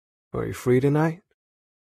Are you free tonight?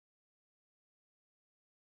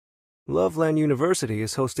 Loveland University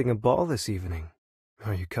is hosting a ball this evening.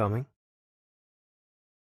 Are you coming?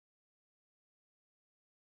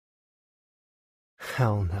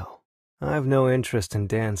 Hell no. I have no interest in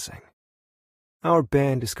dancing. Our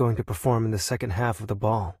band is going to perform in the second half of the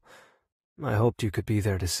ball. I hoped you could be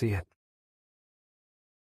there to see it.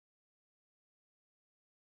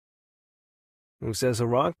 Who says a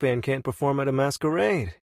rock band can't perform at a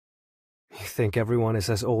masquerade? You think everyone is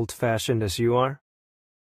as old-fashioned as you are?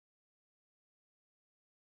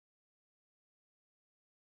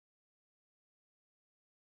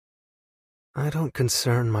 I don't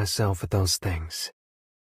concern myself with those things.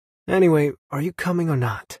 Anyway, are you coming or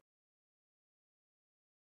not?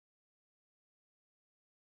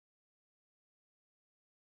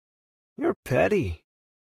 You're petty.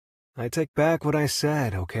 I take back what I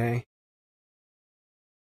said, okay?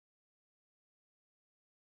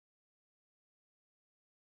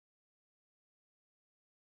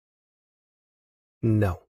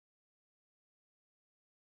 No.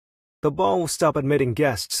 The ball will stop admitting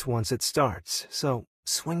guests once it starts, so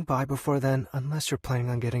swing by before then unless you're planning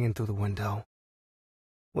on getting in through the window.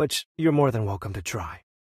 Which you're more than welcome to try.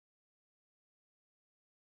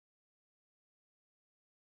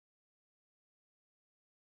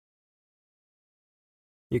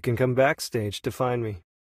 You can come backstage to find me.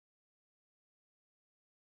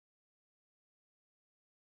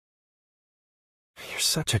 You're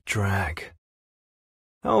such a drag.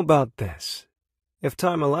 How about this? If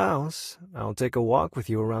time allows, I'll take a walk with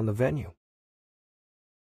you around the venue.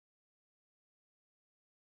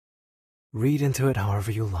 Read into it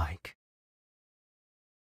however you like.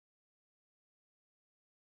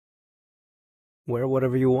 Wear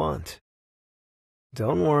whatever you want.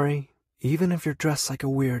 Don't worry, even if you're dressed like a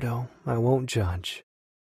weirdo, I won't judge.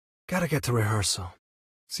 Gotta get to rehearsal.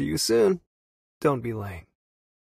 See you soon. Don't be late.